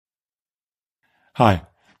Hi,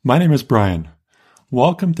 my name is Brian.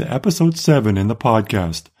 Welcome to Episode 7 in the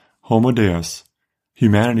podcast, Homo Deus,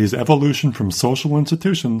 Humanity's Evolution from Social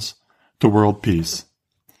Institutions to World Peace.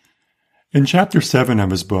 In Chapter 7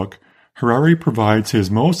 of his book, Harari provides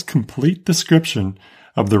his most complete description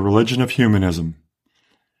of the religion of humanism,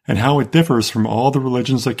 and how it differs from all the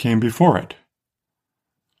religions that came before it.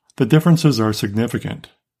 The differences are significant,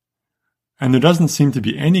 and there doesn't seem to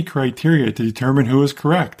be any criteria to determine who is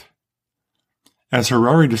correct. As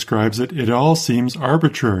Harari describes it, it all seems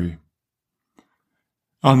arbitrary.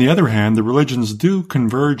 On the other hand, the religions do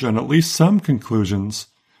converge on at least some conclusions,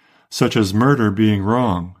 such as murder being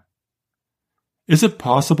wrong. Is it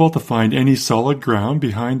possible to find any solid ground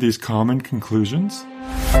behind these common conclusions?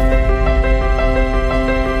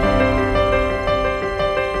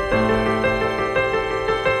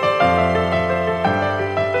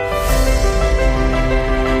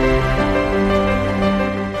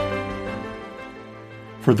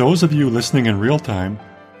 For those of you listening in real time,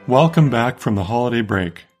 welcome back from the holiday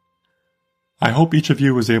break. I hope each of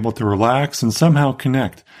you was able to relax and somehow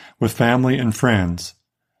connect with family and friends,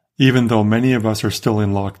 even though many of us are still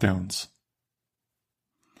in lockdowns.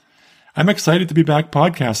 I'm excited to be back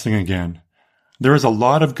podcasting again. There is a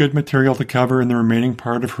lot of good material to cover in the remaining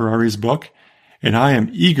part of Harari's book, and I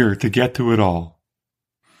am eager to get to it all.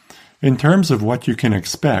 In terms of what you can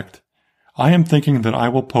expect, I am thinking that I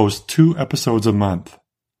will post 2 episodes a month.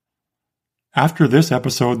 After this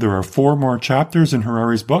episode, there are 4 more chapters in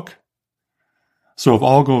Harari's book. So if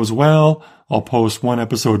all goes well, I'll post 1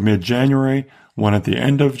 episode mid-January, 1 at the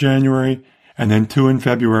end of January, and then 2 in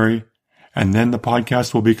February, and then the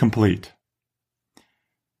podcast will be complete.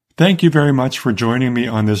 Thank you very much for joining me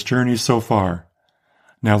on this journey so far.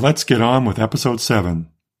 Now let's get on with episode 7.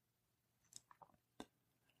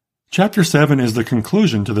 Chapter 7 is the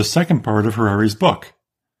conclusion to the second part of Harari's book.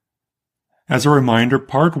 As a reminder,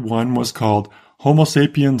 Part 1 was called Homo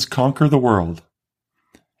Sapiens Conquer the World.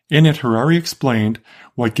 In it, Harari explained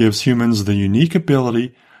what gives humans the unique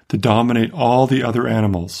ability to dominate all the other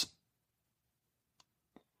animals.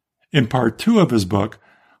 In Part 2 of his book,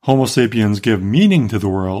 Homo Sapiens Give Meaning to the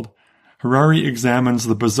World, Harari examines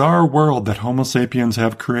the bizarre world that Homo sapiens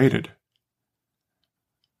have created.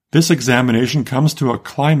 This examination comes to a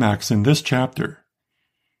climax in this chapter.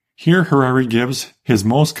 Here Harari gives his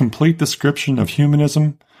most complete description of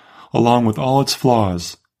humanism, along with all its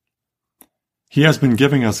flaws. He has been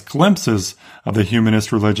giving us glimpses of the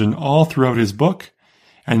humanist religion all throughout his book,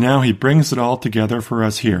 and now he brings it all together for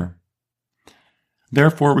us here.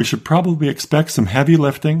 Therefore, we should probably expect some heavy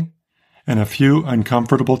lifting and a few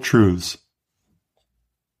uncomfortable truths.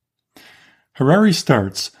 Harari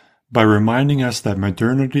starts by reminding us that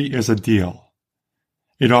modernity is a deal.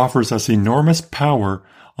 It offers us enormous power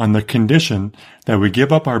on the condition that we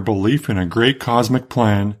give up our belief in a great cosmic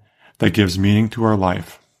plan that gives meaning to our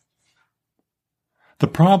life. The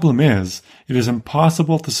problem is, it is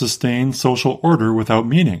impossible to sustain social order without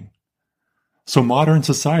meaning. So modern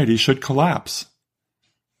society should collapse.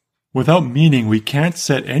 Without meaning, we can't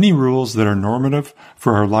set any rules that are normative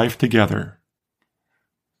for our life together.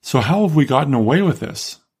 So how have we gotten away with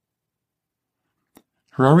this?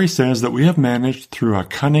 Harari says that we have managed through a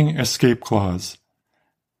cunning escape clause.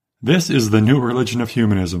 This is the new religion of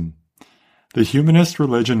humanism. The humanist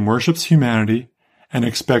religion worships humanity and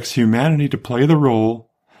expects humanity to play the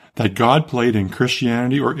role that God played in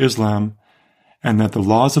Christianity or Islam, and that the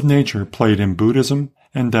laws of nature played in Buddhism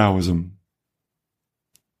and Taoism.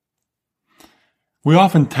 We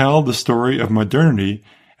often tell the story of modernity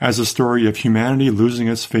as a story of humanity losing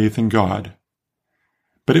its faith in God.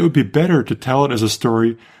 But it would be better to tell it as a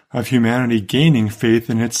story of humanity gaining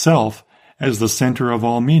faith in itself as the center of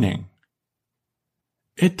all meaning.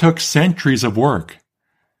 It took centuries of work.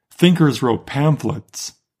 Thinkers wrote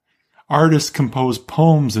pamphlets. Artists composed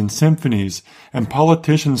poems and symphonies, and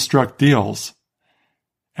politicians struck deals.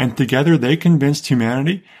 And together they convinced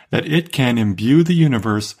humanity that it can imbue the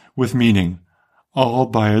universe with meaning, all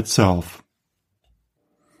by itself.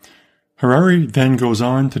 Harari then goes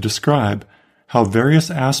on to describe how various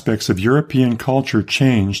aspects of European culture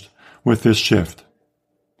changed with this shift.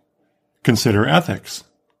 Consider ethics.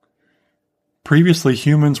 Previously,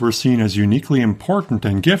 humans were seen as uniquely important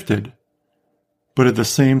and gifted, but at the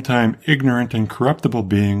same time ignorant and corruptible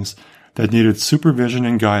beings that needed supervision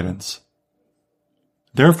and guidance.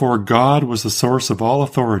 Therefore, God was the source of all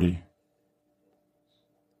authority.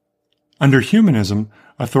 Under humanism,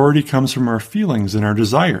 authority comes from our feelings and our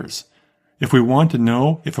desires. If we want to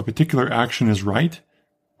know if a particular action is right,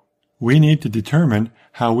 we need to determine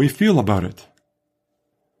how we feel about it.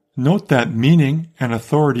 Note that meaning and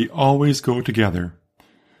authority always go together.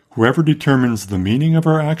 Whoever determines the meaning of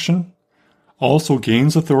our action also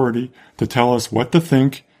gains authority to tell us what to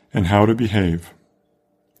think and how to behave.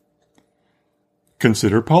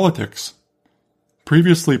 Consider politics.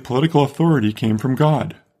 Previously, political authority came from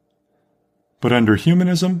God. But under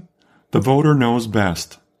humanism, the voter knows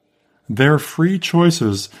best. Their free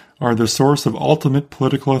choices are the source of ultimate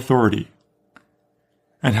political authority.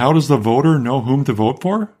 And how does the voter know whom to vote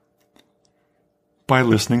for? By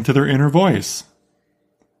listening to their inner voice.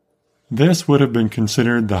 This would have been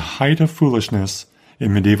considered the height of foolishness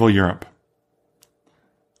in medieval Europe.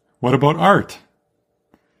 What about art?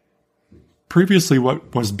 Previously,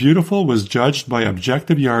 what was beautiful was judged by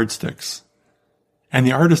objective yardsticks, and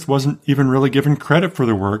the artist wasn't even really given credit for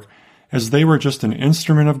their work, as they were just an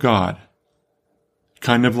instrument of God.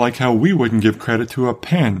 Kind of like how we wouldn't give credit to a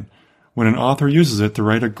pen when an author uses it to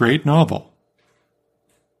write a great novel.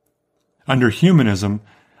 Under humanism,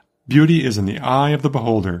 beauty is in the eye of the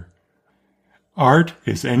beholder. Art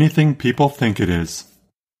is anything people think it is.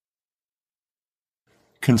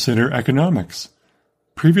 Consider economics.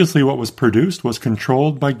 Previously, what was produced was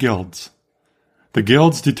controlled by guilds. The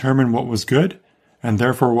guilds determined what was good, and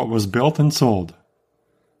therefore what was built and sold.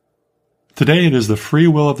 Today, it is the free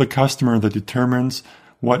will of the customer that determines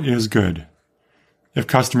what is good. If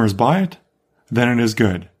customers buy it, then it is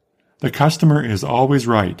good. The customer is always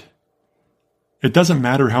right. It doesn't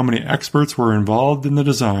matter how many experts were involved in the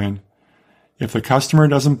design. If the customer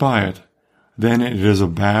doesn't buy it, then it is a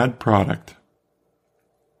bad product.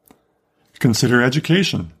 Consider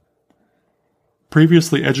education.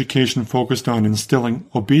 Previously, education focused on instilling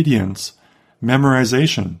obedience,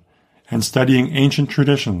 memorization, and studying ancient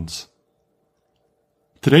traditions.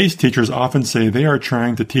 Today's teachers often say they are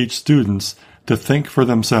trying to teach students to think for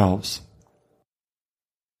themselves.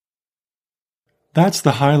 That's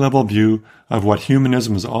the high-level view of what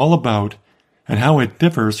humanism is all about and how it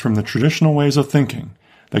differs from the traditional ways of thinking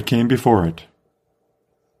that came before it.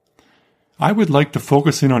 I would like to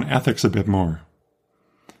focus in on ethics a bit more.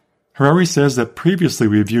 Harari says that previously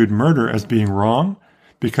we viewed murder as being wrong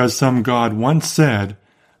because some god once said,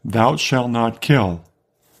 "Thou shalt not kill,"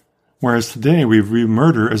 whereas today we view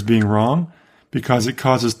murder as being wrong because it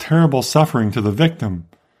causes terrible suffering to the victim,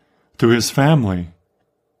 to his family,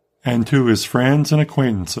 and to his friends and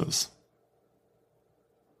acquaintances.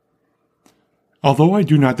 Although I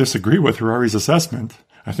do not disagree with Harari's assessment,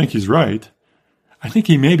 I think he's right, I think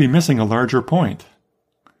he may be missing a larger point.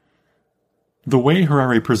 The way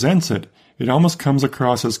Harari presents it, it almost comes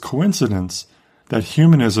across as coincidence that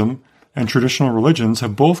humanism and traditional religions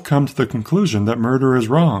have both come to the conclusion that murder is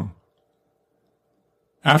wrong.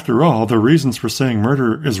 After all, the reasons for saying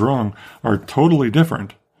murder is wrong are totally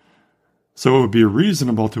different, so it would be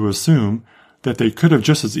reasonable to assume that they could have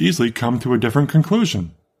just as easily come to a different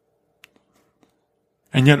conclusion.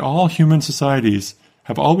 And yet all human societies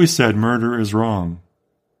have always said murder is wrong.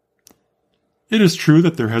 It is true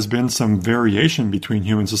that there has been some variation between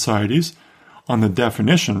human societies on the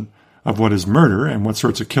definition of what is murder and what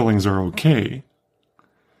sorts of killings are okay.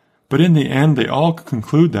 But in the end, they all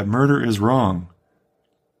conclude that murder is wrong.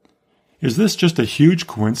 Is this just a huge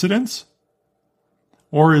coincidence?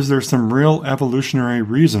 Or is there some real evolutionary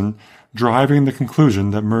reason driving the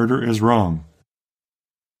conclusion that murder is wrong?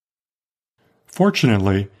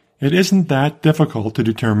 Fortunately, it isn't that difficult to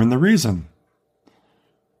determine the reason.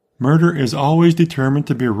 Murder is always determined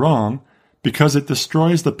to be wrong because it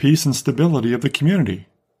destroys the peace and stability of the community.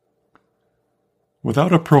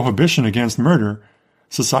 Without a prohibition against murder,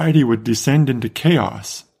 society would descend into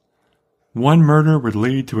chaos. One murder would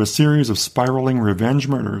lead to a series of spiraling revenge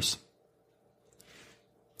murders.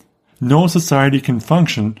 No society can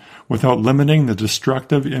function without limiting the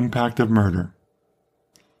destructive impact of murder.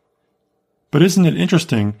 But isn't it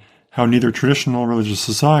interesting how neither traditional religious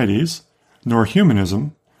societies, nor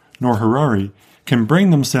humanism, nor Harari can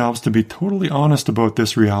bring themselves to be totally honest about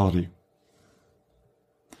this reality?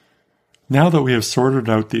 Now that we have sorted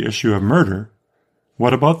out the issue of murder,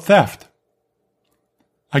 what about theft?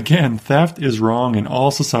 Again, theft is wrong in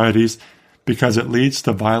all societies because it leads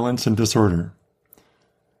to violence and disorder.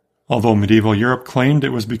 Although medieval Europe claimed it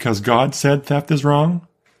was because God said theft is wrong,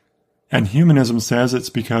 and humanism says it's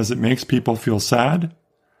because it makes people feel sad,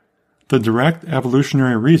 the direct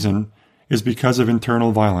evolutionary reason is because of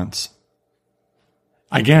internal violence.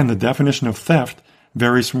 Again, the definition of theft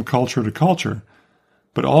varies from culture to culture,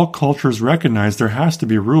 but all cultures recognize there has to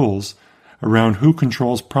be rules around who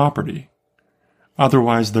controls property.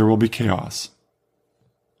 Otherwise, there will be chaos.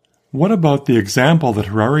 What about the example that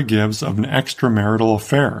Harari gives of an extramarital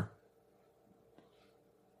affair?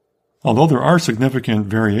 Although there are significant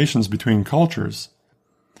variations between cultures,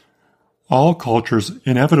 all cultures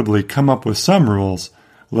inevitably come up with some rules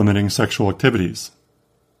limiting sexual activities.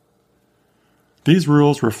 These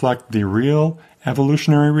rules reflect the real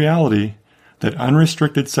evolutionary reality that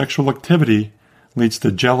unrestricted sexual activity leads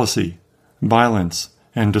to jealousy, violence,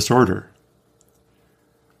 and disorder.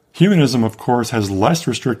 Humanism, of course, has less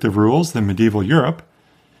restrictive rules than medieval Europe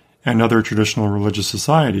and other traditional religious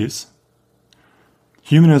societies.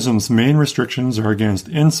 Humanism's main restrictions are against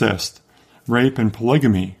incest, rape, and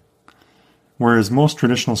polygamy, whereas most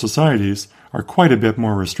traditional societies are quite a bit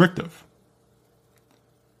more restrictive.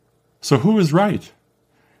 So who is right?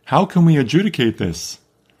 How can we adjudicate this?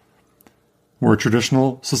 Were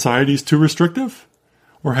traditional societies too restrictive?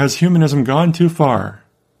 Or has humanism gone too far?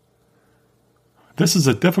 This is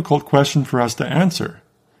a difficult question for us to answer.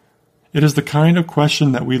 It is the kind of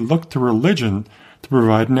question that we look to religion to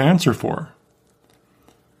provide an answer for.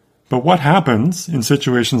 But what happens in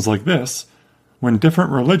situations like this when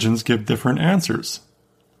different religions give different answers?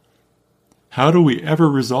 How do we ever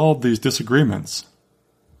resolve these disagreements?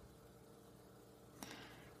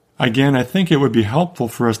 Again, I think it would be helpful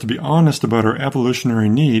for us to be honest about our evolutionary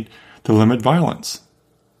need to limit violence.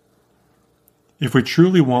 If we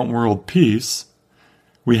truly want world peace,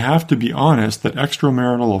 we have to be honest that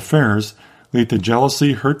extramarital affairs lead to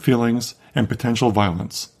jealousy, hurt feelings, and potential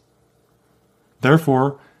violence.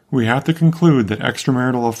 Therefore, we have to conclude that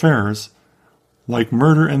extramarital affairs, like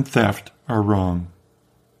murder and theft, are wrong.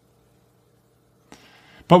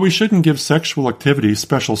 But we shouldn't give sexual activity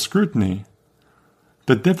special scrutiny.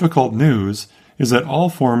 The difficult news is that all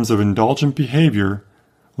forms of indulgent behavior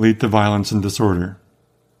lead to violence and disorder.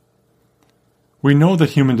 We know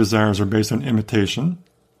that human desires are based on imitation.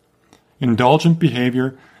 Indulgent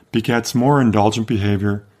behavior begets more indulgent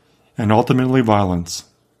behavior and ultimately violence.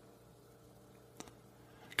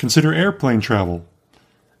 Consider airplane travel.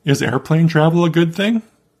 Is airplane travel a good thing?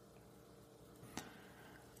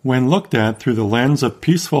 When looked at through the lens of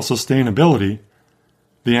peaceful sustainability,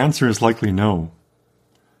 the answer is likely no.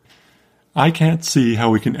 I can't see how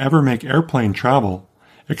we can ever make airplane travel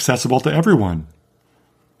accessible to everyone.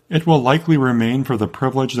 It will likely remain for the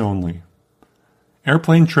privileged only.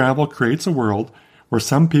 Airplane travel creates a world where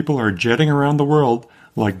some people are jetting around the world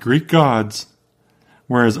like Greek gods,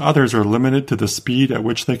 whereas others are limited to the speed at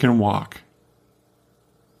which they can walk.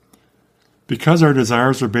 Because our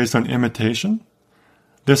desires are based on imitation,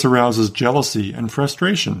 this arouses jealousy and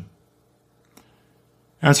frustration.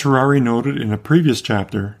 As Harari noted in a previous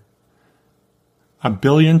chapter, 1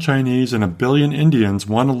 billion Chinese and 1 billion Indians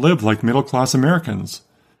want to live like middle-class Americans,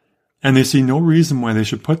 and they see no reason why they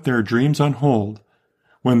should put their dreams on hold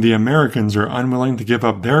when the Americans are unwilling to give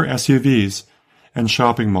up their SUVs and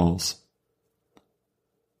shopping malls.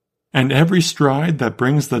 And every stride that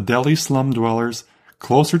brings the Delhi slum dwellers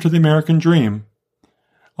closer to the American dream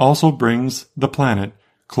also brings the planet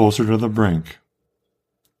closer to the brink.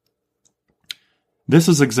 This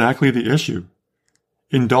is exactly the issue.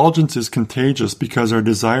 Indulgence is contagious because our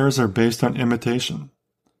desires are based on imitation.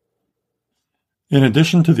 In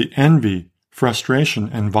addition to the envy, frustration,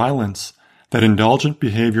 and violence that indulgent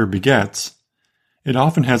behavior begets, it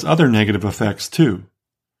often has other negative effects too.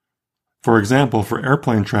 For example, for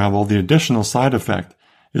airplane travel, the additional side effect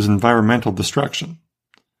is environmental destruction.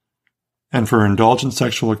 And for indulgent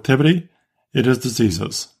sexual activity, it is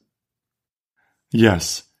diseases.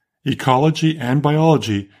 Yes, ecology and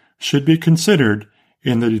biology should be considered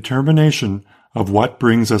in the determination of what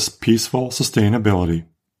brings us peaceful sustainability.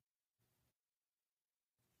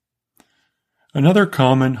 Another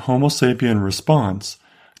common Homo sapien response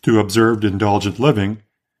to observed indulgent living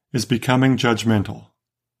is becoming judgmental.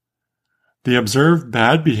 The observed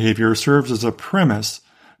bad behavior serves as a premise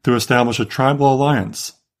to establish a tribal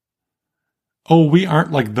alliance. Oh, we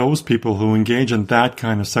aren't like those people who engage in that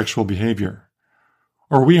kind of sexual behavior.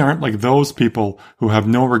 Or we aren't like those people who have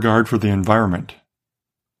no regard for the environment.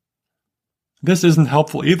 This isn't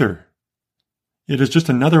helpful either. It is just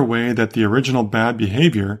another way that the original bad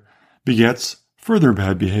behavior begets further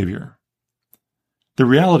bad behavior. The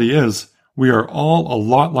reality is, we are all a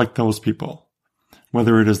lot like those people,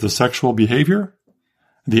 whether it is the sexual behavior,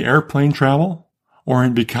 the airplane travel, or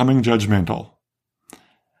in becoming judgmental.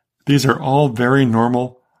 These are all very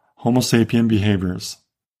normal Homo sapien behaviors,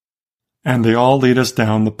 and they all lead us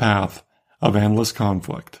down the path of endless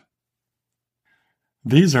conflict.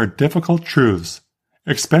 These are difficult truths,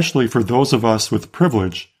 especially for those of us with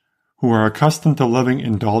privilege who are accustomed to living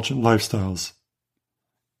indulgent lifestyles.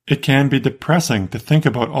 It can be depressing to think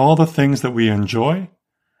about all the things that we enjoy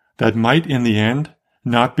that might, in the end,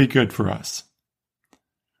 not be good for us.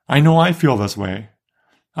 I know I feel this way.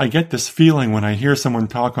 I get this feeling when I hear someone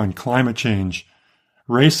talk on climate change,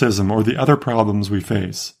 racism, or the other problems we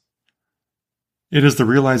face. It is the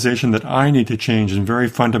realization that I need to change in very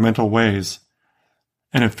fundamental ways,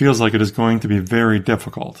 and it feels like it is going to be very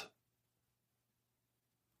difficult.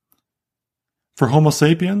 For Homo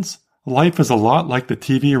sapiens, life is a lot like the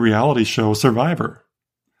TV reality show Survivor,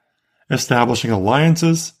 establishing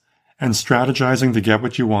alliances and strategizing to get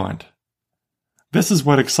what you want. This is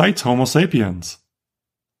what excites Homo sapiens.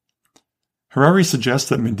 Harari suggests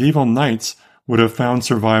that medieval knights would have found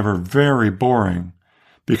Survivor very boring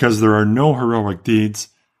because there are no heroic deeds,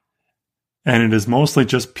 and it is mostly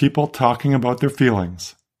just people talking about their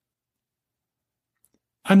feelings.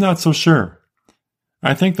 I'm not so sure.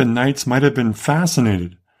 I think the knights might have been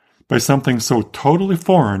fascinated by something so totally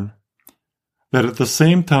foreign that at the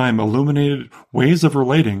same time illuminated ways of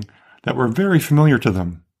relating that were very familiar to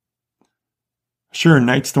them. Sure,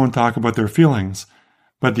 knights don't talk about their feelings,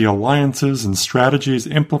 but the alliances and strategies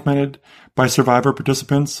implemented by Survivor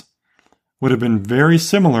participants would have been very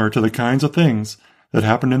similar to the kinds of things that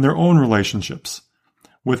happened in their own relationships,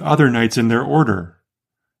 with other knights in their order,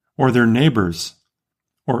 or their neighbors,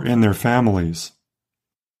 or in their families.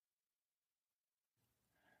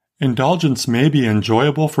 Indulgence may be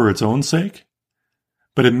enjoyable for its own sake,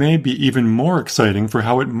 but it may be even more exciting for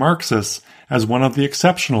how it marks us as one of the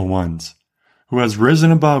exceptional ones, who has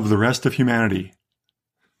risen above the rest of humanity.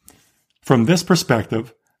 From this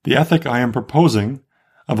perspective, the ethic I am proposing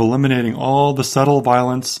of eliminating all the subtle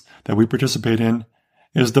violence that we participate in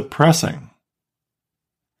is depressing.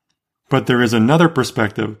 But there is another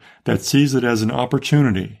perspective that sees it as an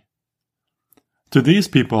opportunity. To these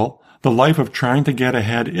people, the life of trying to get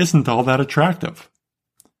ahead isn't all that attractive.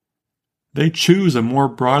 They choose a more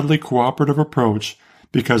broadly cooperative approach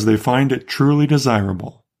because they find it truly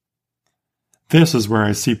desirable. This is where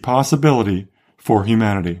I see possibility for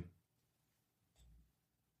humanity.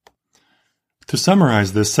 To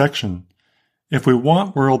summarize this section, if we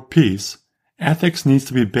want world peace, ethics needs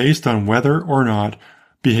to be based on whether or not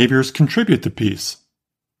behaviors contribute to peace.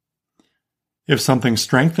 If something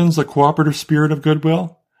strengthens the cooperative spirit of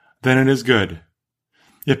goodwill, then it is good.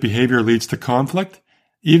 If behavior leads to conflict,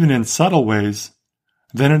 even in subtle ways,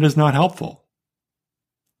 then it is not helpful.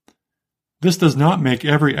 This does not make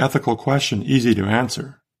every ethical question easy to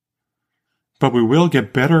answer, but we will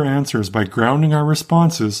get better answers by grounding our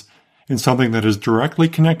responses in something that is directly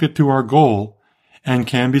connected to our goal and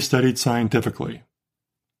can be studied scientifically.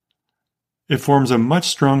 It forms a much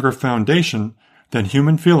stronger foundation than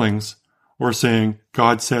human feelings or saying,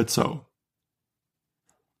 God said so.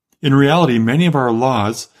 In reality, many of our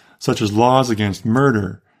laws, such as laws against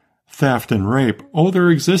murder, theft, and rape, owe their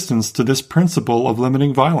existence to this principle of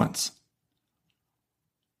limiting violence.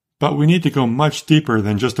 But we need to go much deeper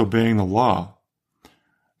than just obeying the law.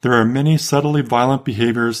 There are many subtly violent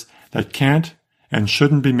behaviors that can't and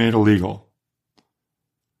shouldn't be made illegal.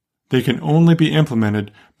 They can only be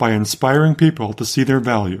implemented by inspiring people to see their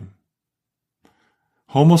value.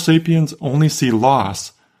 Homo sapiens only see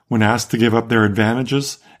loss when asked to give up their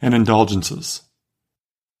advantages and indulgences.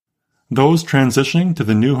 Those transitioning to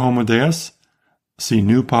the new Homo Deus see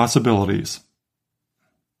new possibilities.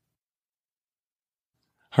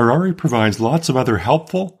 Harari provides lots of other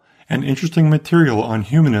helpful and interesting material on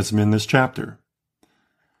humanism in this chapter.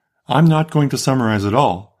 I'm not going to summarize it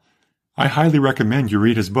all. I highly recommend you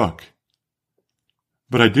read his book.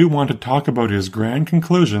 But I do want to talk about his grand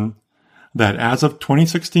conclusion that as of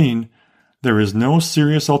 2016, there is no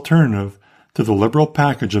serious alternative to the liberal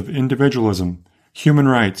package of individualism, human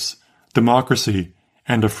rights, democracy,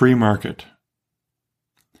 and a free market.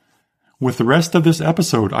 With the rest of this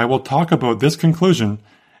episode, I will talk about this conclusion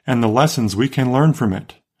and the lessons we can learn from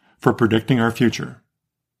it for predicting our future.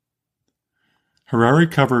 Harari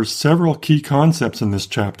covers several key concepts in this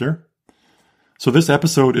chapter, so this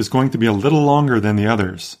episode is going to be a little longer than the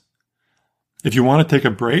others. If you want to take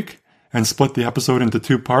a break and split the episode into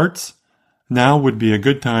 2 parts, now would be a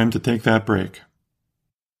good time to take that break.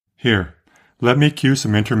 Here, let me cue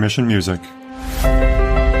some intermission music.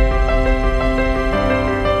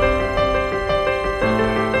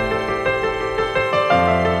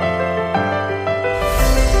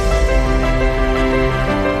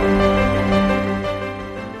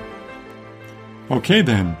 Okay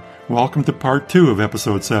then, welcome to part 2 of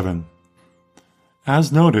episode 7.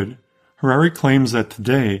 As noted, Harari claims that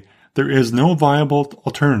today there is no viable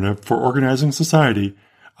alternative for organizing society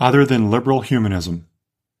other than liberal humanism.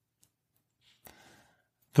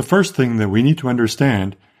 The first thing that we need to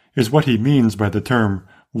understand is what he means by the term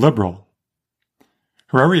liberal.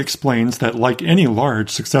 Harari explains that like any large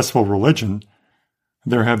successful religion,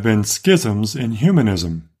 there have been schisms in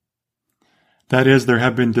humanism. That is, there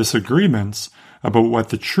have been disagreements about what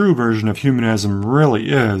the true version of humanism really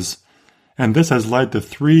is, and this has led to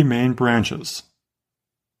three main branches.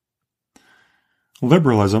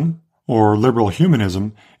 Liberalism, or liberal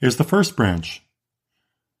humanism, is the first branch.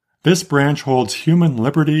 This branch holds human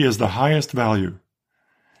liberty as the highest value.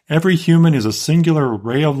 Every human is a singular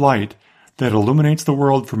ray of light that illuminates the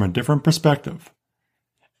world from a different perspective,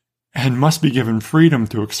 and must be given freedom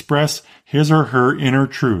to express his or her inner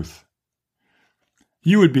truth.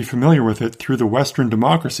 You would be familiar with it through the Western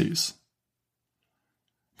democracies.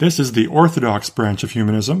 This is the orthodox branch of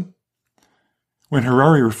humanism. When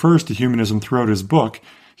Harari refers to humanism throughout his book,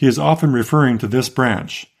 he is often referring to this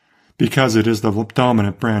branch, because it is the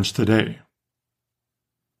dominant branch today.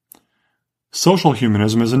 Social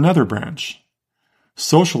humanism is another branch.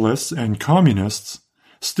 Socialists and communists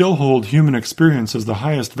still hold human experience as the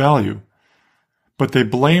highest value, but they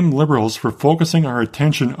blame liberals for focusing our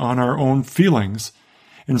attention on our own feelings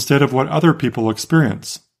instead of what other people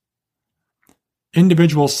experience.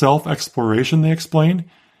 Individual self-exploration, they explain,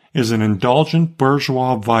 is an indulgent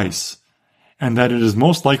bourgeois vice, and that it is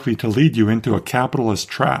most likely to lead you into a capitalist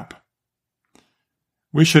trap.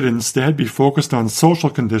 We should instead be focused on social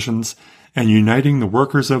conditions and uniting the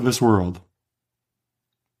workers of this world.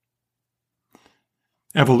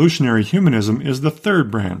 Evolutionary humanism is the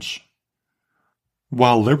third branch.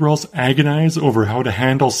 While liberals agonize over how to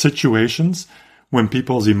handle situations when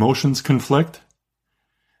people's emotions conflict,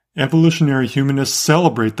 evolutionary humanists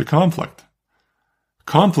celebrate the conflict.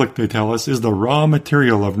 Conflict, they tell us, is the raw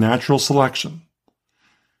material of natural selection.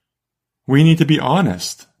 We need to be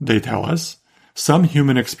honest, they tell us. Some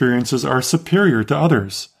human experiences are superior to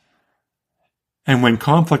others. And when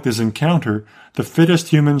conflict is encountered, the fittest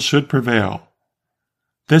humans should prevail.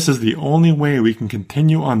 This is the only way we can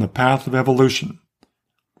continue on the path of evolution.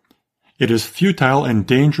 It is futile and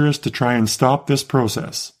dangerous to try and stop this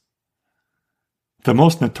process. The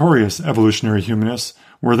most notorious evolutionary humanists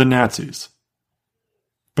were the Nazis.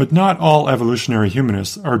 But not all evolutionary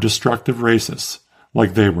humanists are destructive racists,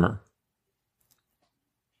 like they were.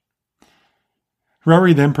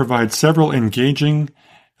 Harari then provides several engaging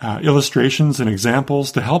illustrations and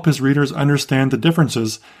examples to help his readers understand the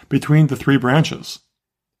differences between the three branches.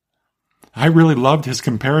 I really loved his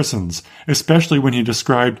comparisons, especially when he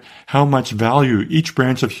described how much value each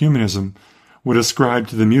branch of humanism would ascribe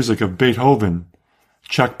to the music of Beethoven,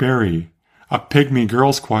 Chuck Berry, a pygmy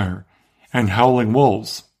girls' choir, and howling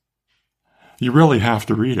wolves. You really have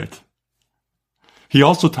to read it. He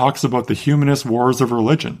also talks about the humanist wars of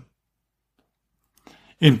religion.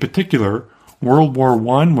 In particular, World War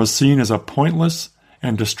I was seen as a pointless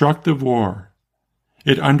and destructive war.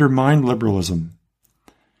 It undermined liberalism.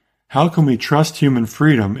 How can we trust human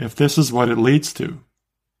freedom if this is what it leads to?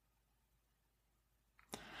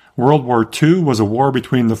 World War II was a war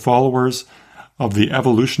between the followers of the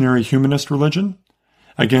evolutionary humanist religion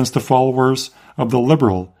against the followers of the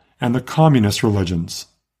liberal and the communist religions.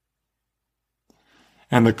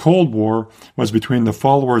 And the Cold War was between the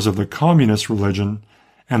followers of the communist religion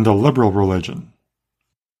and the liberal religion.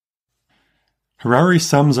 Harari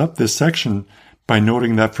sums up this section by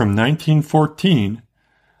noting that from 1914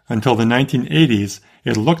 until the 1980s,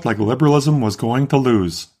 it looked like liberalism was going to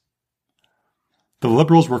lose. The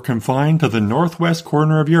liberals were confined to the northwest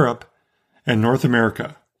corner of Europe and North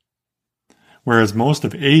America, whereas most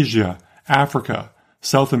of Asia, Africa,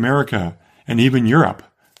 South America, and even Europe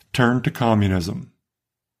turned to communism.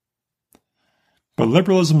 But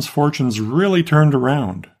liberalism's fortunes really turned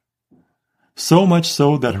around. So much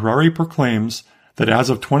so that Harari proclaims that as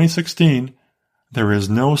of 2016, there is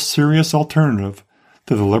no serious alternative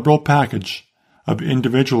to the liberal package of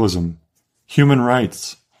individualism, human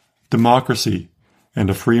rights, democracy, and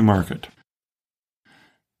a free market.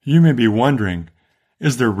 You may be wondering,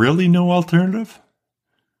 is there really no alternative?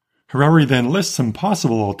 Harari then lists some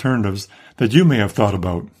possible alternatives that you may have thought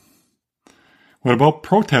about. What about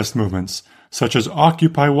protest movements, such as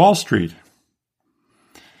Occupy Wall Street?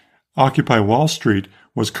 Occupy Wall Street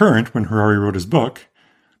was current when Harari wrote his book.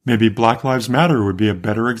 Maybe Black Lives Matter would be a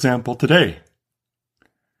better example today.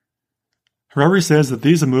 Harari says that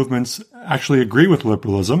these movements actually agree with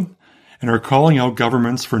liberalism and are calling out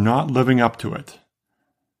governments for not living up to it.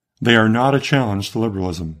 They are not a challenge to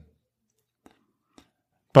liberalism.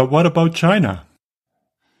 But what about China?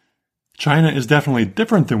 China is definitely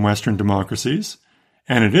different than Western democracies,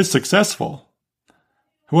 and it is successful.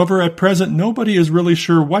 However, at present, nobody is really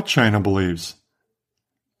sure what China believes.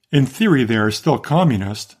 In theory, they are still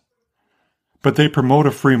communist, but they promote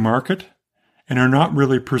a free market and are not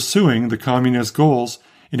really pursuing the communist goals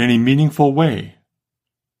in any meaningful way.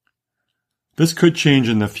 This could change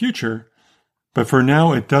in the future, but for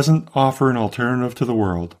now it doesn't offer an alternative to the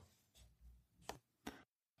world.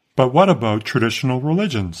 But what about traditional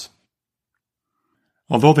religions?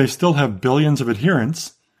 Although they still have billions of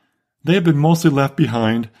adherents, they have been mostly left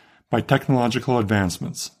behind by technological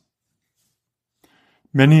advancements.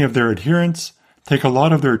 Many of their adherents take a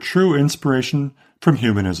lot of their true inspiration from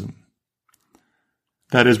humanism.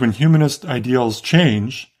 That is, when humanist ideals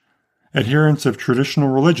change, adherents of traditional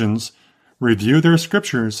religions review their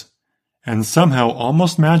scriptures and somehow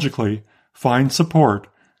almost magically find support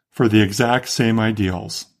for the exact same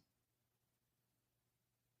ideals.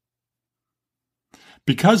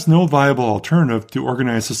 Because no viable alternative to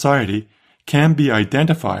organized society can be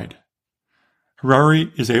identified,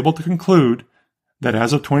 Harari is able to conclude that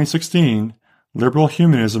as of 2016, liberal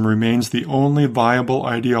humanism remains the only viable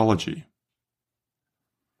ideology.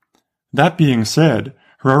 That being said,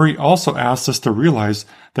 Harari also asks us to realize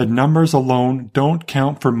that numbers alone don't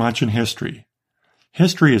count for much in history.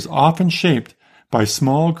 History is often shaped by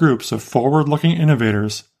small groups of forward-looking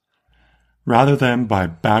innovators rather than by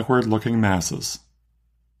backward-looking masses.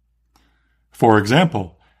 For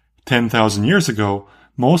example, 10,000 years ago,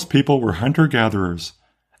 most people were hunter-gatherers,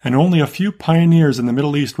 and only a few pioneers in the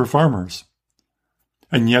Middle East were farmers.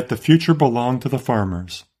 And yet the future belonged to the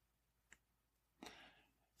farmers.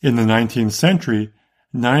 In the 19th century,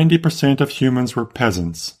 90% of humans were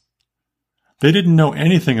peasants. They didn't know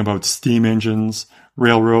anything about steam engines,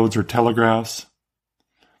 railroads, or telegraphs.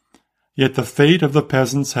 Yet the fate of the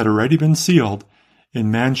peasants had already been sealed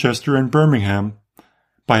in Manchester and Birmingham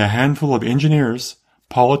by a handful of engineers,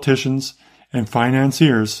 politicians, and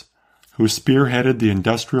financiers who spearheaded the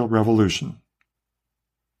Industrial Revolution.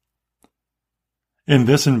 In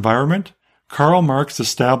this environment, Karl Marx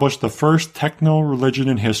established the first techno-religion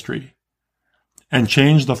in history and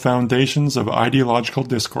changed the foundations of ideological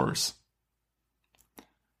discourse.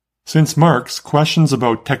 Since Marx, questions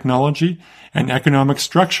about technology and economic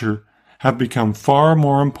structure have become far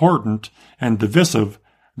more important and divisive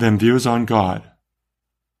than views on God.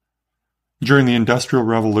 During the Industrial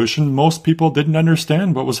Revolution, most people didn't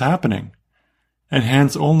understand what was happening, and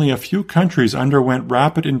hence only a few countries underwent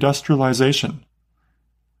rapid industrialization,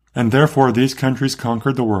 and therefore these countries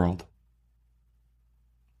conquered the world.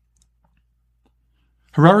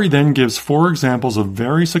 Harari then gives 4 examples of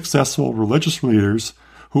very successful religious leaders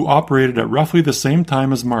who operated at roughly the same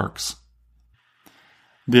time as Marx.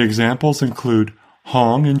 The examples include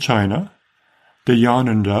Hong in China,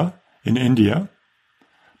 Dayananda in India,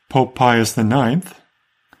 Pope Pius IX,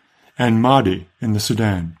 and Mahdi in the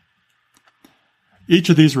Sudan. Each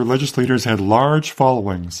of these religious leaders had large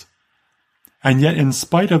followings, and yet in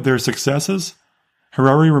spite of their successes,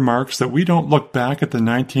 Harari remarks that we don't look back at the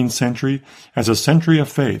 19th century as a century of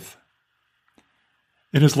faith.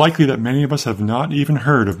 It is likely that many of us have not even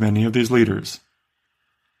heard of many of these leaders.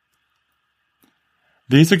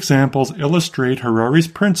 These examples illustrate Harari's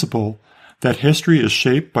principle that history is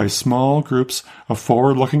shaped by small groups of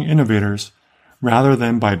forward-looking innovators rather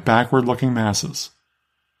than by backward-looking masses.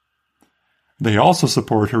 They also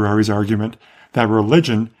support Harari's argument that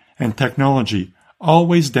religion and technology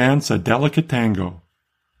always dance a delicate tango.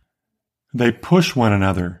 They push one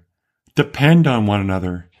another, depend on one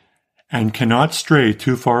another, and cannot stray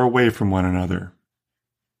too far away from one another.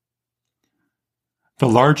 The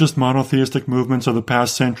largest monotheistic movements of the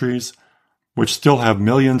past centuries, which still have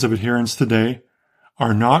millions of adherents today,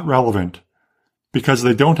 are not relevant because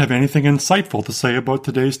they don't have anything insightful to say about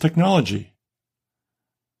today's technology.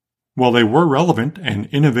 While they were relevant and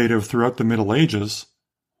innovative throughout the Middle Ages,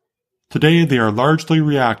 today they are largely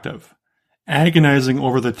reactive, agonizing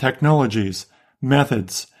over the technologies,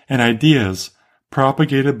 methods, and ideas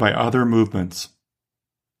propagated by other movements.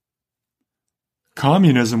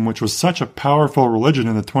 Communism, which was such a powerful religion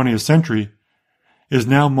in the 20th century, is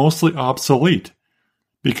now mostly obsolete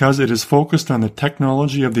because it is focused on the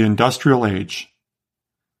technology of the industrial age.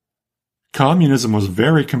 Communism was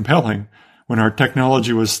very compelling when our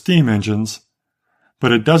technology was steam engines,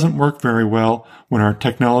 but it doesn't work very well when our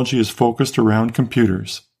technology is focused around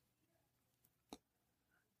computers.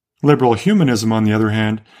 Liberal humanism, on the other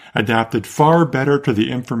hand, adapted far better to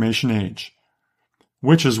the information age,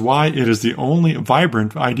 which is why it is the only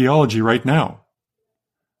vibrant ideology right now.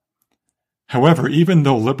 However, even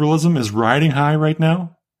though liberalism is riding high right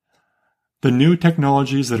now, the new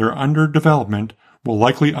technologies that are under development will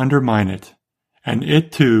likely undermine it, and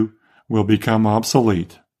it too will become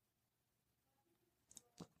obsolete.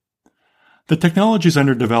 The technologies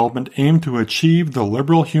under development aim to achieve the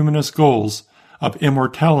liberal humanist goals of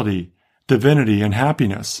immortality, divinity, and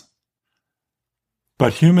happiness.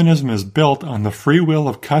 But humanism is built on the free will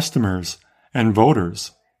of customers and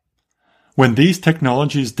voters. When these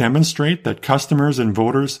technologies demonstrate that customers and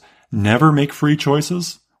voters never make free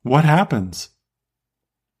choices, what happens?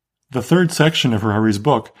 The third section of Harari's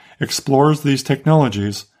book explores these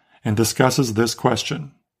technologies and discusses this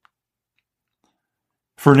question.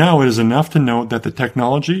 For now, it is enough to note that the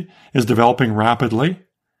technology is developing rapidly,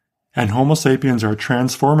 and Homo sapiens are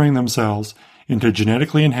transforming themselves into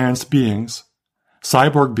genetically enhanced beings,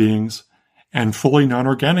 cyborg beings, and fully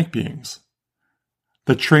non-organic beings.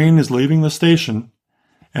 The train is leaving the station,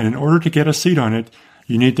 and in order to get a seat on it,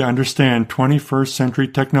 you need to understand 21st century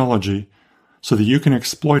technology so that you can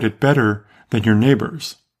exploit it better than your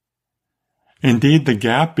neighbors. Indeed, the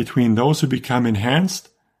gap between those who become enhanced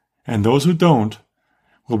and those who don't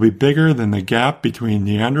will be bigger than the gap between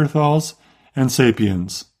Neanderthals and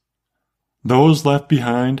sapiens. Those left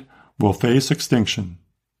behind will face extinction.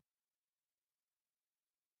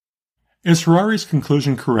 Is Harari's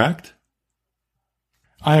conclusion correct?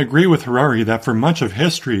 I agree with Harari that for much of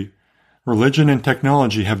history, religion and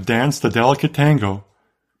technology have danced the delicate tango,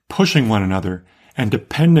 pushing one another and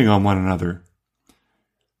depending on one another.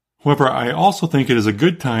 However, I also think it is a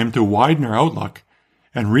good time to widen our outlook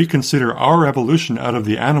and reconsider our evolution out of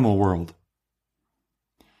the animal world.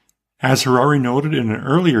 As Harari noted in an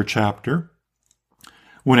earlier chapter,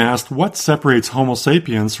 when asked what separates Homo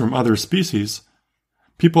sapiens from other species,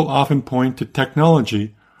 people often point to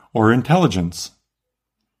technology or intelligence.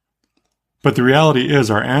 But the reality is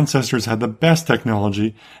our ancestors had the best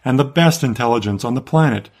technology and the best intelligence on the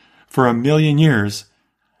planet for 1 million years,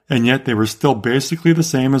 and yet they were still basically the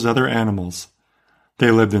same as other animals. They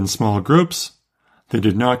lived in small groups, they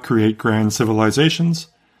did not create grand civilizations,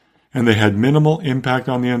 and they had minimal impact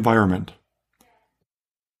on the environment.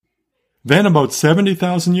 Then, about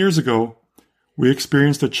 70,000 years ago, we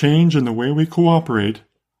experienced a change in the way we cooperate,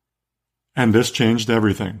 and this changed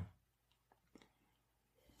everything.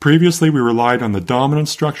 Previously, we relied on the dominant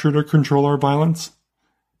structure to control our violence.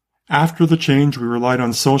 After the change, we relied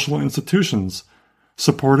on social institutions,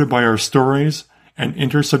 supported by our stories and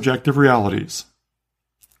intersubjective realities.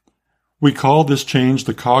 We call this change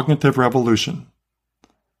the cognitive revolution.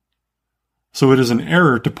 So it is an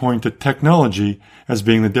error to point to technology as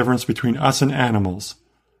being the difference between us and animals.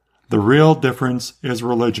 The real difference is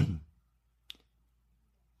religion.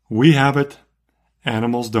 We have it,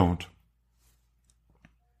 animals don't.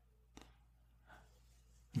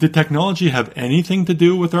 Did technology have anything to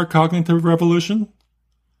do with our cognitive revolution?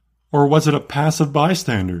 Or was it a passive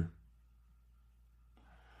bystander?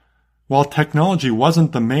 While technology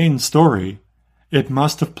wasn't the main story, it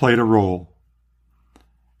must have played a role.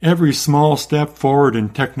 Every small step forward in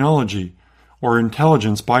technology or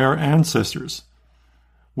intelligence by our ancestors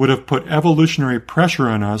would have put evolutionary pressure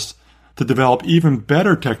on us to develop even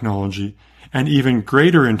better technology and even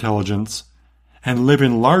greater intelligence and live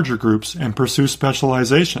in larger groups and pursue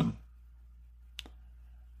specialization.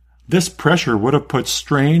 This pressure would have put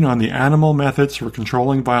strain on the animal methods for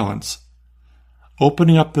controlling violence,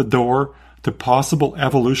 opening up the door to possible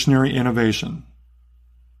evolutionary innovation.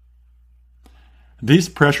 These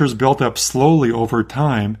pressures built up slowly over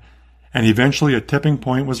time, and eventually a tipping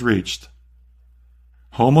point was reached.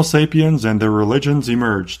 Homo sapiens and their religions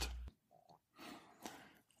emerged.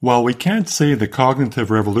 While we can't say the cognitive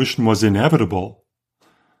revolution was inevitable,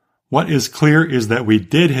 what is clear is that we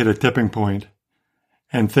did hit a tipping point,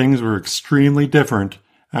 and things were extremely different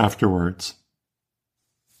afterwards.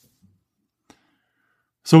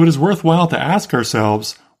 So it is worthwhile to ask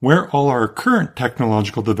ourselves where all our current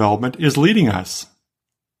technological development is leading us.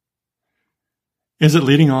 Is it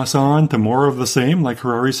leading us on to more of the same, like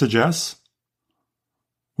Harari suggests?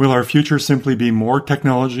 Will our future simply be more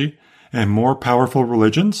technology and more powerful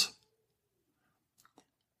religions?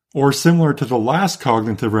 Or similar to the last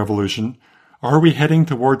cognitive revolution, are we heading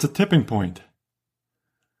towards a tipping point?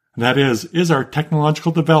 That is our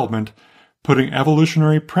technological development putting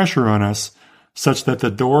evolutionary pressure on us such that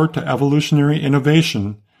the door to evolutionary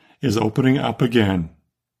innovation is opening up again?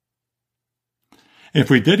 If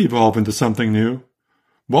we did evolve into something new,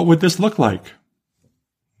 what would this look like?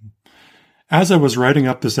 As I was writing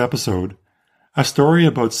up this episode, a story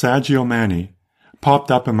about Sadio Mane popped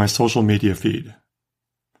up in my social media feed.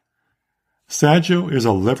 Sadio is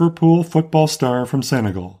a Liverpool football star from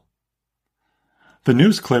Senegal. The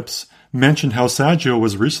news clips mentioned how Sadio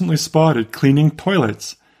was recently spotted cleaning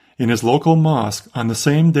toilets in his local mosque on the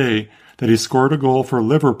same day that he scored a goal for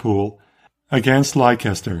Liverpool against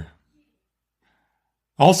Leicester.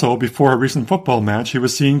 Also, before a recent football match, he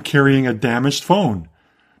was seen carrying a damaged phone,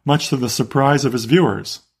 much to the surprise of his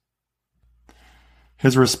viewers.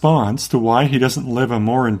 His response to why he doesn't live a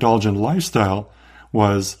more indulgent lifestyle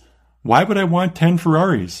was, "Why would I want 10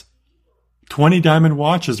 Ferraris? 20 diamond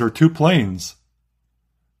watches, or 2 planes?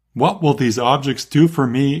 What will these objects do for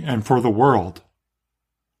me and for the world?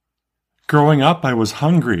 Growing up, I was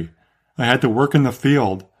hungry. I had to work in the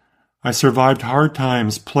field. I survived hard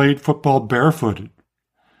times, played football barefooted.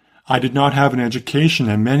 I did not have an education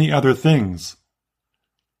and many other things.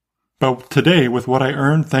 But today, with what I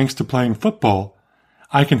earned thanks to playing football,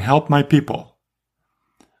 I can help my people.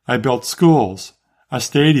 I built schools, a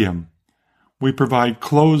stadium. We provide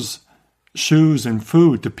clothes, shoes, and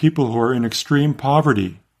food to people who are in extreme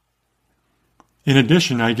poverty. In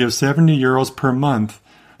addition, I give 70 euros per month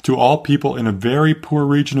to all people in a very poor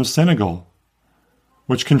region of Senegal,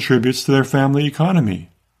 which contributes to their family economy.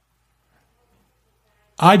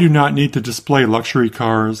 I do not need to display luxury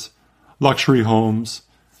cars, luxury homes,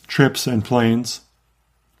 trips, and planes.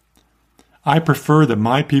 I prefer that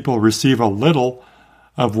my people receive a little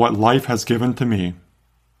of what life has given to me.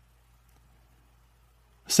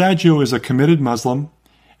 Sadio is a committed Muslim,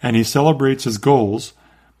 and he celebrates his goals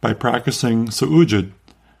by practicing su'ujud,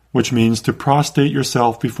 which means to prostrate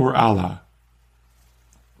yourself before Allah.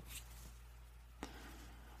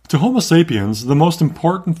 To Homo sapiens, the most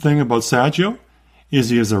important thing about Sadio is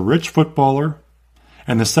he is a rich footballer,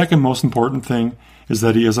 and the second most important thing is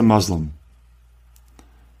that he is a Muslim.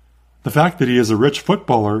 The fact that he is a rich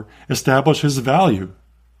footballer establishes his value,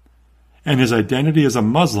 and his identity as a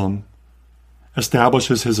Muslim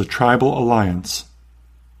establishes his tribal alliance.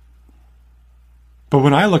 But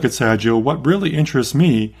when I look at Sadio, what really interests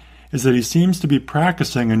me is that he seems to be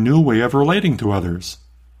practicing a new way of relating to others.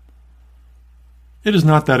 It is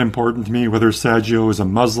not that important to me whether Sadio is a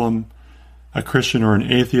Muslim, a Christian, or an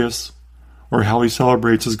atheist, or how he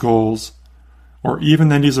celebrates his goals, or even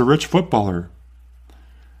that he's a rich footballer.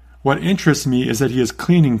 What interests me is that he is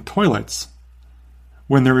cleaning toilets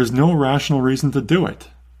when there is no rational reason to do it.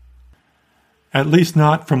 At least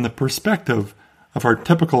not from the perspective of our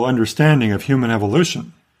typical understanding of human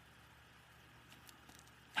evolution.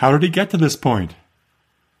 How did he get to this point?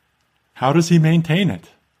 How does he maintain it?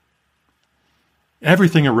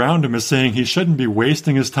 Everything around him is saying he shouldn't be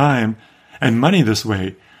wasting his time and money this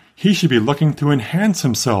way. He should be looking to enhance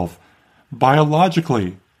himself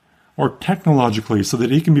biologically or technologically so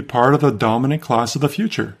that he can be part of the dominant class of the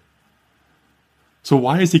future. So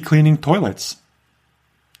why is he cleaning toilets?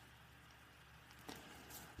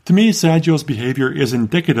 To me, Sadio's behavior is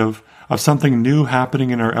indicative of something new happening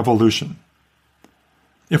in our evolution.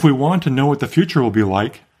 If we want to know what the future will be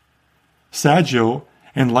like, Sadio,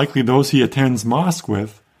 and likely those he attends mosque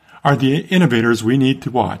with, are the innovators we need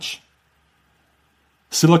to watch.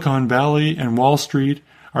 Silicon Valley and Wall Street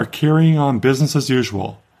are carrying on business as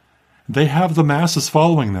usual. They have the masses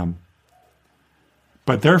following them.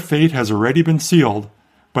 But their fate has already been sealed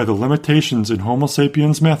by the limitations in Homo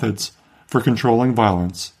sapiens' methods for controlling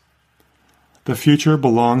violence. The future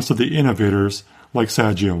belongs to the innovators like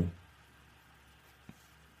Sadio.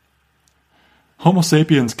 Homo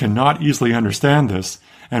sapiens cannot easily understand this,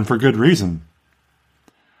 and for good reason.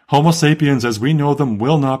 Homo sapiens as we know them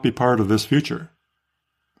will not be part of this future.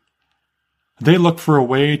 They look for a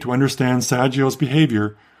way to understand Sadio's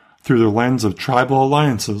behavior through the lens of tribal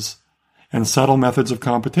alliances and subtle methods of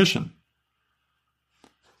competition.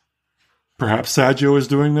 Perhaps Sadio is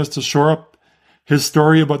doing this to shore up his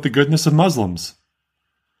story about the goodness of Muslims.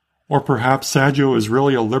 Or perhaps Sadio is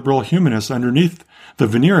really a liberal humanist underneath the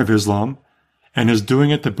veneer of Islam and is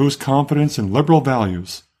doing it to boost confidence in liberal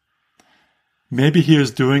values. Maybe he is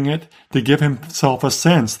doing it to give himself a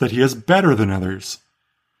sense that he is better than others.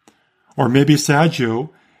 Or maybe Sadio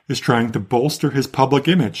is trying to bolster his public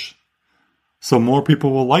image so more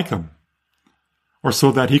people will like him, or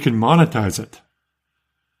so that he can monetize it.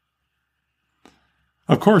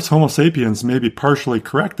 Of course, Homo sapiens may be partially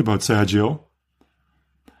correct about Sadio,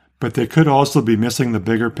 but they could also be missing the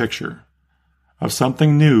bigger picture of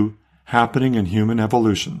something new happening in human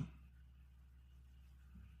evolution.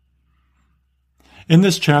 In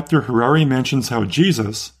this chapter, Harari mentions how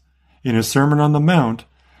Jesus, in his Sermon on the Mount,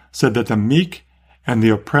 said that the meek and the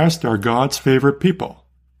oppressed are God's favorite people.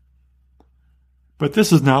 But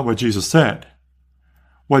this is not what Jesus said.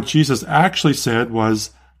 What Jesus actually said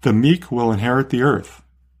was, the meek will inherit the earth.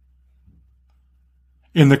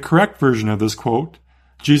 In the correct version of this quote,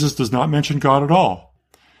 Jesus does not mention God at all.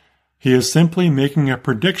 He is simply making a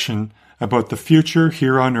prediction about the future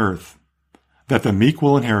here on earth, that the meek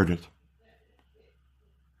will inherit it.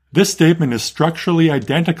 This statement is structurally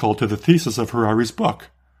identical to the thesis of Harari's book,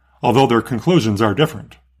 although their conclusions are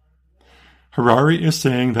different. Harari is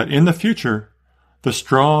saying that in the future, the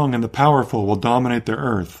strong and the powerful will dominate the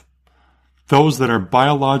earth. Those that are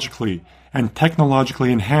biologically and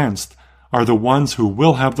technologically enhanced are the ones who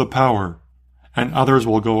will have the power and others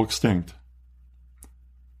will go extinct.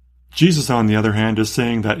 Jesus, on the other hand, is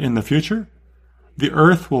saying that in the future, the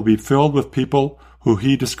earth will be filled with people who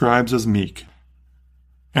he describes as meek,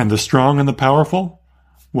 and the strong and the powerful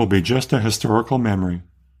will be just a historical memory.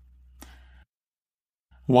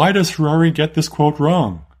 Why does Harari get this quote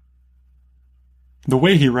wrong? The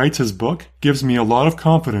way he writes his book gives me a lot of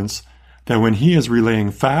confidence that when he is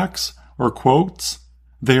relaying facts or quotes,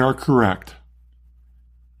 they are correct.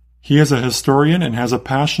 He is a historian and has a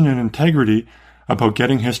passion and integrity about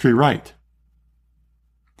getting history right.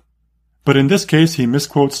 But in this case, he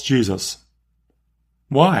misquotes Jesus.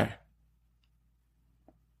 Why?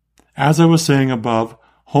 As I was saying above,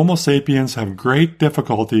 Homo sapiens have great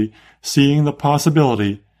difficulty seeing the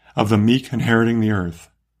possibility of the meek inheriting the earth.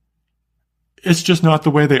 It's just not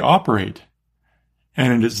the way they operate,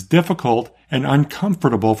 and it is difficult and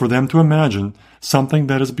uncomfortable for them to imagine something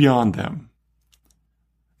that is beyond them.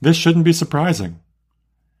 This shouldn't be surprising.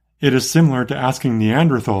 It is similar to asking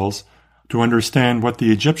Neanderthals to understand what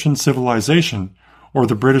the Egyptian civilization or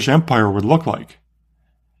the British Empire would look like.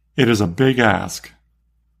 It is a big ask.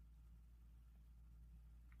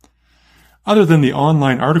 Other than the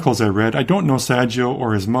online articles I read, I don't know Sadio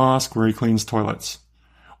or his mosque where he cleans toilets,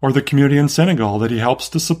 or the community in Senegal that he helps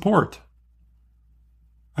to support.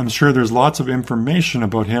 I'm sure there's lots of information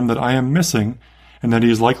about him that I am missing and that he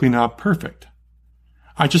is likely not perfect.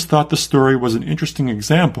 I just thought the story was an interesting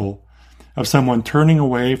example of someone turning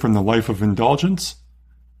away from the life of indulgence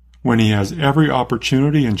when he has every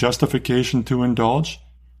opportunity and justification to indulge,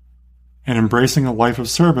 and embracing a life of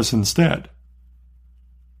service instead.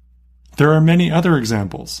 There are many other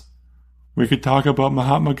examples. We could talk about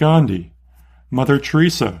Mahatma Gandhi, Mother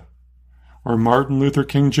Teresa, or Martin Luther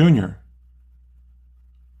King Jr.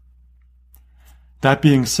 That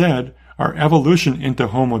being said, our evolution into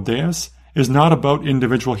Homo Deus is not about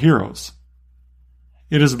individual heroes.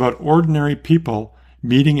 It is about ordinary people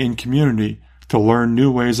meeting in community to learn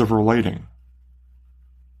new ways of relating.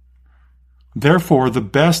 Therefore, the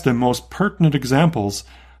best and most pertinent examples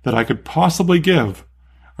that I could possibly give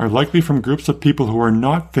are likely from groups of people who are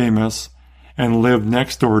not famous and live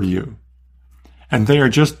next door to you. And they are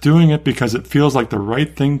just doing it because it feels like the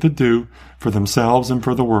right thing to do for themselves and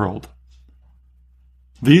for the world.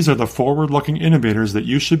 These are the forward-looking innovators that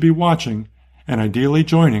you should be watching and ideally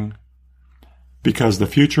joining, because the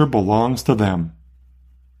future belongs to them.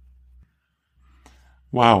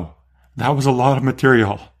 Wow, that was a lot of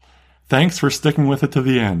material. Thanks for sticking with it to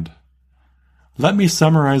the end. Let me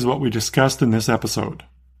summarize what we discussed in this episode.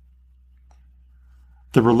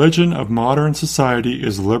 The religion of modern society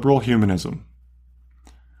is liberal humanism.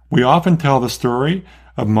 We often tell the story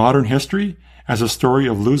of modern history as a story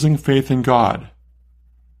of losing faith in God.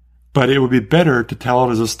 But it would be better to tell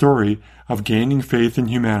it as a story of gaining faith in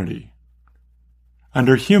humanity.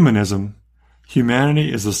 Under humanism,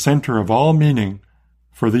 humanity is the center of all meaning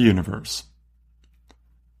for the universe.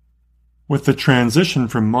 With the transition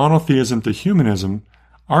from monotheism to humanism,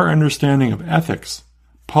 our understanding of ethics,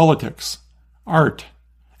 politics, art,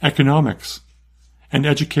 economics, and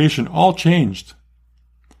education all changed.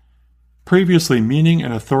 Previously, meaning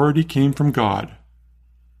and authority came from God.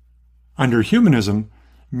 Under humanism,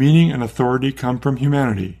 meaning and authority come from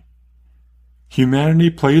humanity. Humanity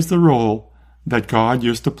plays the role that God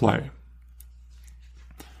used to play.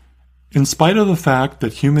 In spite of the fact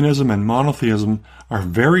that humanism and monotheism are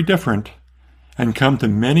very different and come to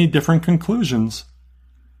many different conclusions,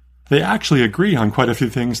 they actually agree on quite a few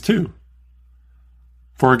things too.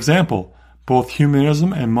 For example, both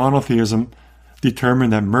humanism and monotheism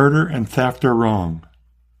determine that murder and theft are wrong.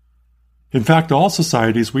 In fact, all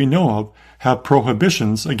societies we know of have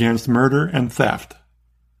prohibitions against murder and theft.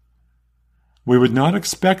 We would not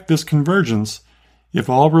expect this convergence if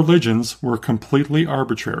all religions were completely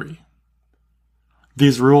arbitrary.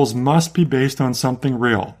 These rules must be based on something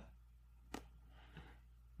real.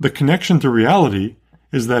 The connection to reality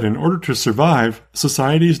is that in order to survive,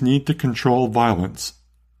 societies need to control violence.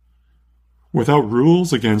 Without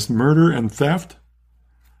rules against murder and theft,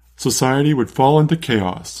 society would fall into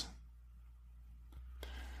chaos.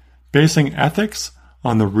 Basing ethics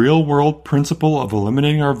on the real-world principle of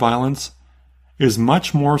eliminating our violence is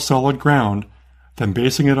much more solid ground than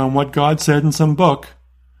basing it on what God said in some book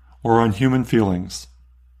or on human feelings.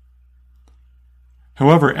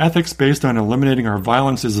 However, ethics based on eliminating our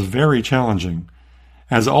violence is very challenging,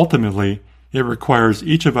 as ultimately it requires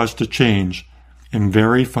each of us to change in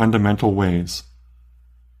very fundamental ways.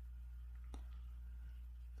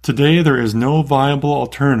 Today, there is no viable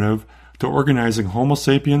alternative to organizing Homo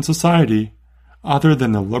sapien society other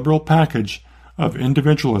than the liberal package of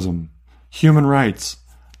individualism, human rights,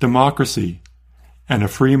 democracy, and a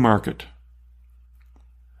free market.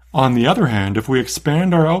 On the other hand, if we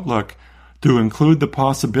expand our outlook to include the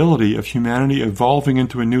possibility of humanity evolving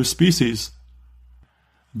into a new species,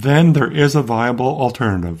 then there is a viable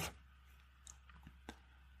alternative.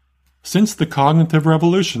 Since the cognitive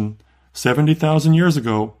revolution 70,000 years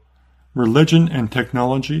ago, religion and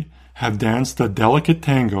technology have danced a delicate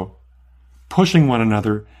tango, pushing one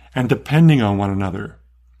another and depending on one another.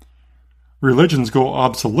 Religions go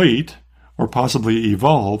obsolete, or possibly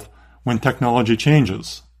evolve, when technology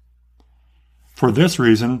changes. For this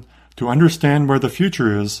reason, to understand where the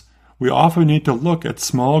future is, we often need to look at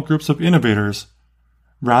small groups of innovators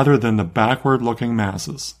rather than the backward-looking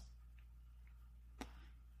masses.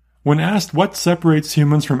 When asked what separates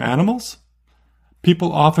humans from animals,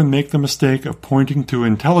 people often make the mistake of pointing to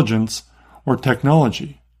intelligence or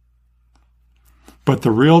technology. But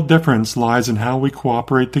the real difference lies in how we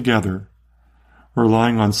cooperate together,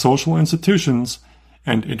 relying on social institutions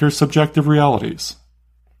and intersubjective realities.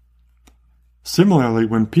 Similarly,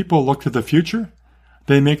 when people look to the future,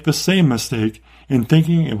 they make the same mistake in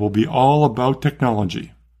thinking it will be all about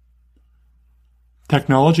technology.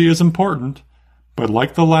 Technology is important, but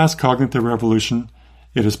like the last cognitive revolution,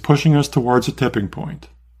 it is pushing us towards a tipping point.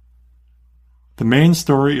 The main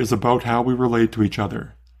story is about how we relate to each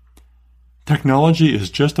other. Technology is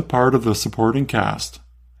just a part of the supporting cast.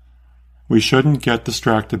 We shouldn't get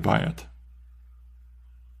distracted by it.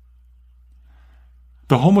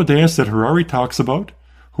 The Homo Deus that Harari talks about,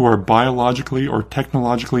 who are biologically or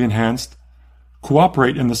technologically enhanced,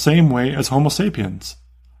 cooperate in the same way as Homo sapiens,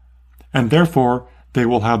 and therefore they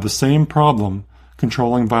will have the same problem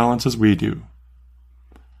controlling violence as we do.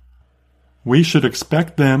 We should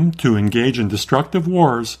expect them to engage in destructive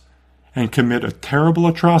wars and commit terrible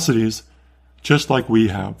atrocities just like we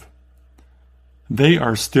have. They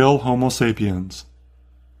are still Homo sapiens.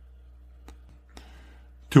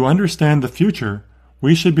 To understand the future,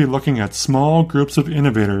 we should be looking at small groups of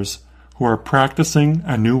innovators who are practicing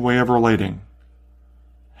a new way of relating.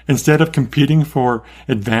 Instead of competing for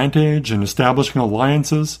advantage and establishing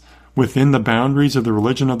alliances within the boundaries of the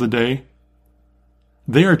religion of the day,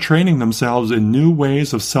 they are training themselves in new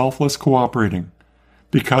ways of selfless cooperating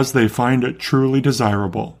because they find it truly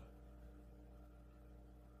desirable.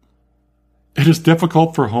 It is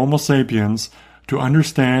difficult for Homo sapiens to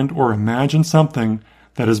understand or imagine something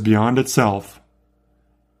that is beyond itself.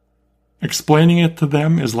 Explaining it to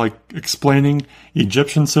them is like explaining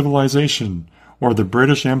Egyptian civilization or the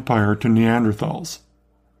British Empire to Neanderthals.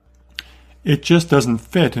 It just doesn't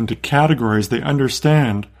fit into categories they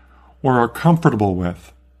understand or are comfortable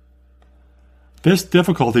with. This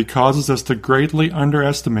difficulty causes us to greatly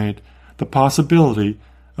underestimate the possibility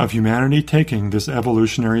of humanity taking this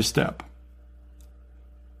evolutionary step.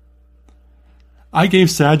 I gave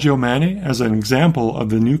Sadio Mane as an example of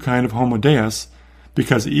the new kind of Homo Deus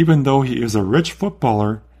because even though he is a rich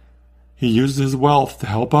footballer, he uses his wealth to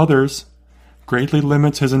help others, greatly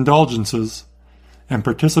limits his indulgences, and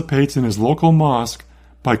participates in his local mosque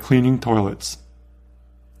by cleaning toilets.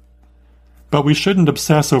 But we shouldn't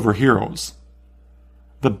obsess over heroes.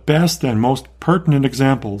 The best and most pertinent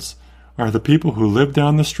examples are the people who live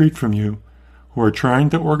down the street from you, who are trying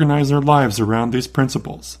to organize their lives around these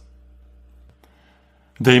principles.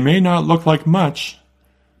 They may not look like much,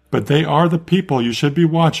 but they are the people you should be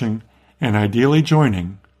watching and ideally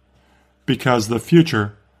joining, because the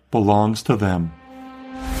future belongs to them.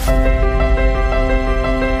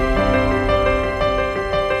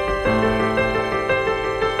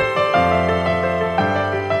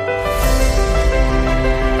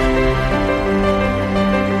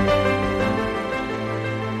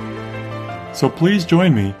 So please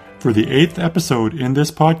join me for the 8th episode in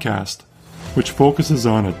this podcast, which focuses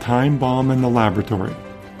on a time bomb in the laboratory.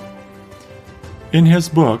 In his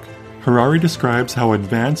book, Harari describes how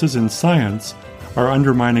advances in science are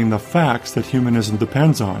undermining the facts that humanism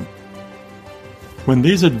depends on. When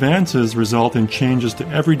these advances result in changes to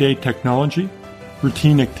everyday technology,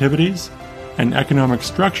 routine activities, and economic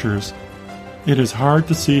structures, it is hard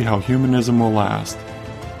to see how humanism will last.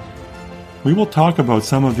 We will talk about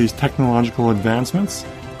some of these technological advancements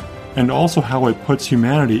and also how it puts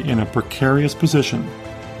humanity in a precarious position,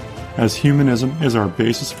 as humanism is our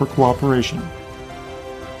basis for cooperation.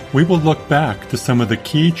 We will look back to some of the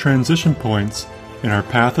key transition points in our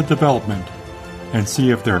path of development and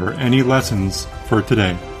see if there are any lessons for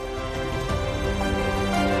today.